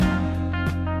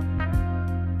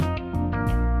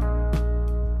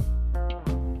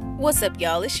What's up,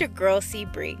 y'all? It's your girl, C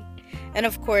Bree. And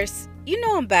of course, you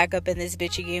know I'm back up in this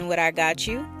bitch again with I Got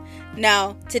You.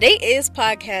 Now, today is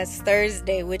Podcast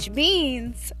Thursday, which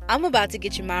means I'm about to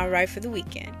get your mind right for the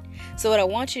weekend. So what I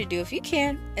want you to do, if you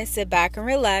can, is sit back and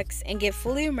relax and get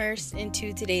fully immersed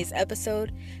into today's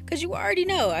episode. Because you already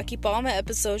know I keep all my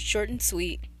episodes short and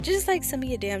sweet. Just like some of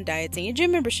your damn diets and your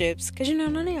gym memberships. Because you know,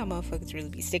 none of y'all motherfuckers really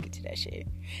be sticking to that shit.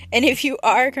 And if you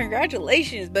are,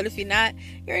 congratulations. But if you're not,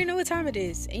 you already know what time it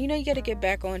is. And you know you got to get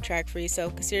back on track for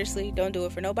yourself. Because seriously, don't do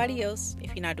it for nobody else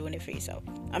if you're not doing it for yourself.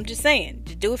 I'm just saying,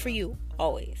 just do it for you,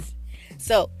 always.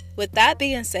 So, with that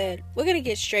being said, we're going to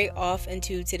get straight off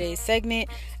into today's segment.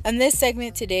 And this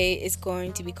segment today is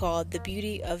going to be called The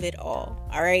Beauty of It All.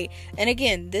 Alright? And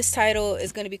again, this title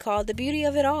is going to be called The Beauty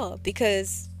of It All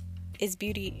because it's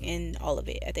beauty in all of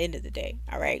it at the end of the day.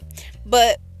 Alright?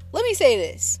 But let me say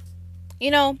this. You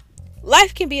know,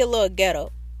 life can be a little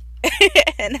ghetto.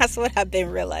 And that's what I've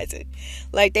been realizing.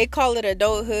 Like, they call it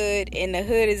adulthood, and the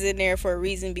hood is in there for a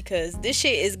reason because this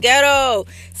shit is ghetto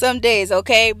some days,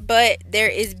 okay? But there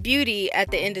is beauty at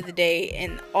the end of the day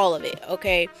in all of it,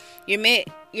 okay? You're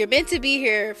meant to be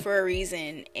here for a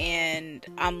reason, and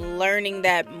I'm learning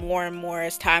that more and more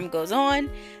as time goes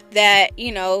on, that,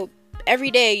 you know,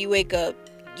 every day you wake up,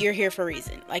 you're here for a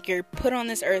reason. Like, you're put on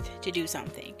this earth to do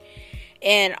something.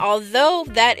 And although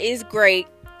that is great,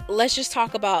 let's just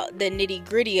talk about the nitty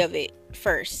gritty of it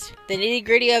first. The nitty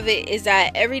gritty of it is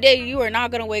that every day you are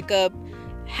not going to wake up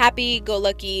happy, go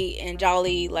lucky, and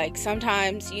jolly. Like,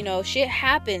 sometimes, you know, shit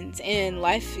happens and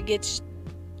life gets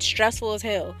stressful as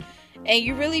hell. And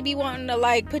you really be wanting to,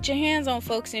 like, put your hands on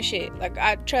folks and shit.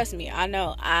 Like, trust me, I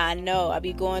know. I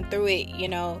be going through it, you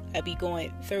know. I be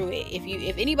going through it.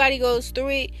 If anybody goes through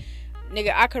it,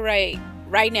 nigga, I could write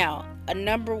right now a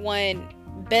 #1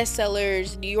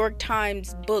 bestsellers New York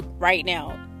Times book right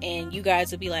now, and you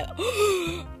guys will be like,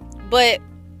 but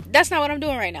that's not what I'm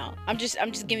doing right now. I'm just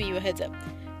giving you a heads up.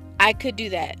 I could do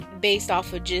that based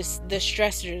off of just the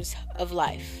stressors of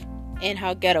life and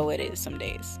how ghetto it is some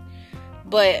days.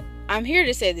 But I'm here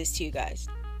to say this to you guys.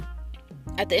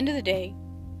 At the end of the day,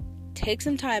 take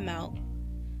some time out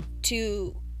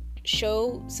to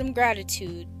show some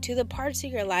gratitude to the parts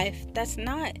of your life that's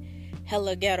not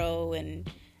hella ghetto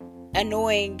and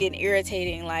annoying and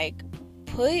irritating. Like,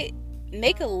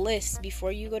 make a list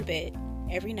before you go to bed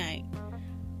every night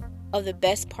of the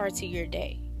best parts of your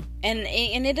day, and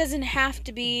it doesn't have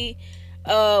to be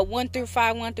 1 through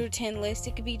 5, 1 through 10 list.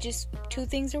 It could be just 2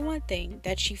 things or 1 thing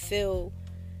that you feel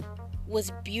was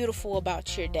beautiful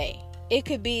about your day. It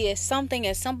could be something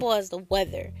as simple as the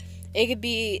weather. It could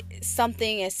be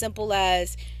something as simple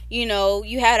as, you know,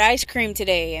 you had ice cream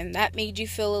today and that made you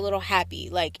feel a little happy.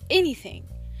 Like, anything.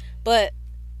 But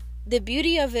the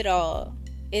beauty of it all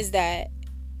is that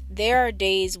there are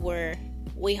days where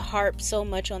we harp so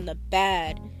much on the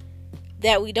bad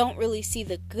that we don't really see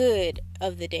the good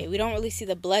of the day. We don't really see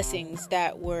the blessings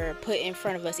that were put in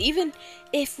front of us. Even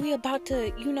if we about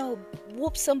to, you know,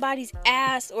 whoop somebody's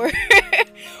ass or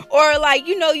or like,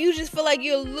 you know, you just feel like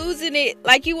you're losing it,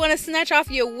 like you want to snatch off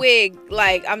your wig.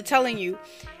 Like, I'm telling you,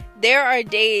 there are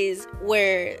days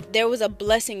where there was a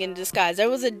blessing in disguise.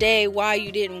 There was a day why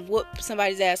you didn't whoop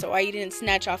somebody's ass or why you didn't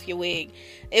snatch off your wig.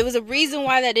 It was a reason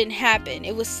why that didn't happen.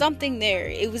 It was something there.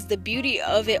 It was the beauty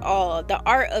of it all. The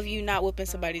art of you not whooping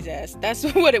somebody's ass. That's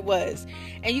what it was.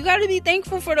 And you got to be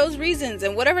thankful for those reasons.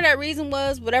 And whatever that reason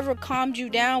was, whatever calmed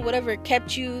you down, whatever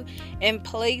kept you in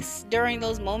place during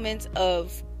those moments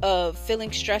of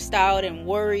feeling stressed out and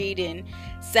worried and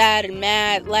sad and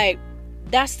mad, like,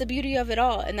 that's the beauty of it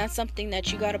all, and that's something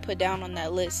that you got to put down on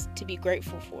that list to be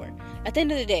grateful for at the end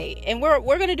of the day. And we're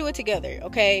going to do it together,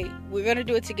 okay? We're going to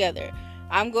do it together.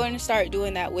 I'm going to start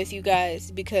doing that with you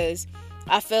guys because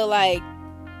I feel like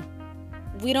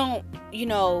we don't, you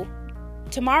know,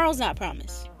 tomorrow's not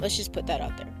promised. Let's just put that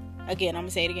out there. Again, I'm going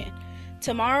to say it again.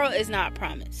 Tomorrow is not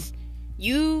promised.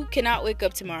 You cannot wake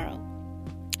up tomorrow.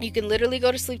 You can literally go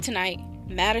to sleep tonight,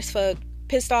 mad as fuck,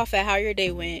 pissed off at how your day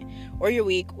went or your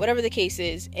week, whatever the case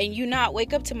is, and you not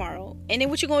wake up tomorrow. And then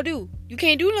what you gonna do? You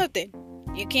can't do nothing.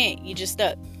 You can't. You just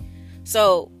stuck.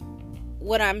 So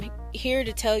what I'm here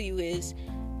to tell you is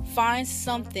find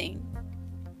something,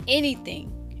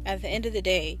 anything at the end of the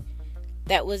day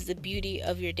that was the beauty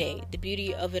of your day, the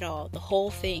beauty of it all, the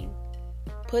whole thing.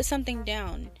 Put something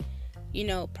down. You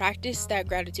know, practice that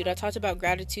gratitude. I talked about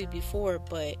gratitude before,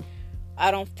 but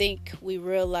I don't think we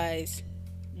realize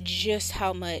just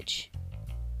how much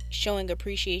showing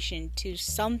appreciation to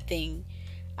something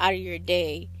out of your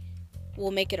day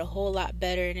will make it a whole lot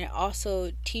better, and it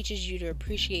also teaches you to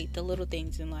appreciate the little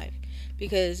things in life,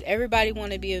 because everybody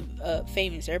want to be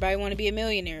famous, everybody want to be a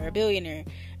millionaire, a billionaire,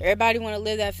 everybody want to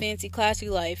live that fancy classy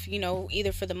life,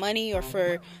 either for the money or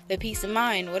for the peace of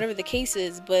mind, whatever the case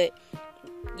is. But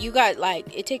you got,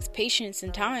 it takes patience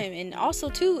and time, and also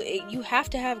too, you have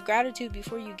to have gratitude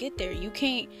before you get there. You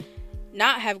can't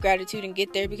not have gratitude and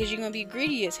get there, because you're gonna be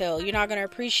greedy as hell. You're not gonna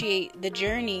appreciate the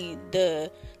journey,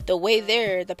 the way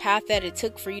there, the path that it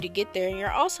took for you to get there, and you're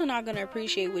also not gonna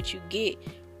appreciate what you get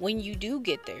when you do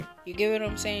get there. You get what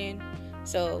I'm saying?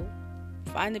 So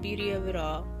find the beauty of it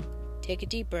all. Take a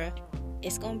deep breath.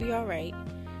 It's gonna be all right.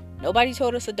 Nobody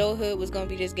told us adulthood was gonna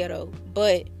be this ghetto,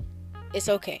 but it's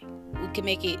okay. We can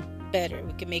make it better.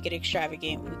 We can make it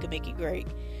extravagant. We can make it great.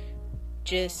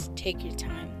 Just take your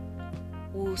time.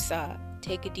 Woo-sa.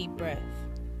 Take a deep breath.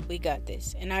 We got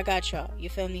this. And I got y'all. You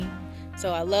feel me?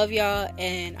 So I love y'all.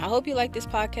 And I hope you like this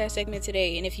podcast segment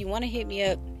today. And if you want to hit me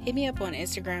up on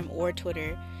Instagram or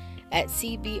Twitter at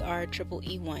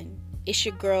CBREE1. It's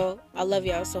your girl. I love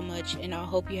y'all so much. And I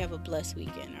hope you have a blessed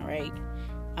weekend. Alright?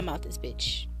 I'm out this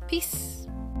bitch. Peace.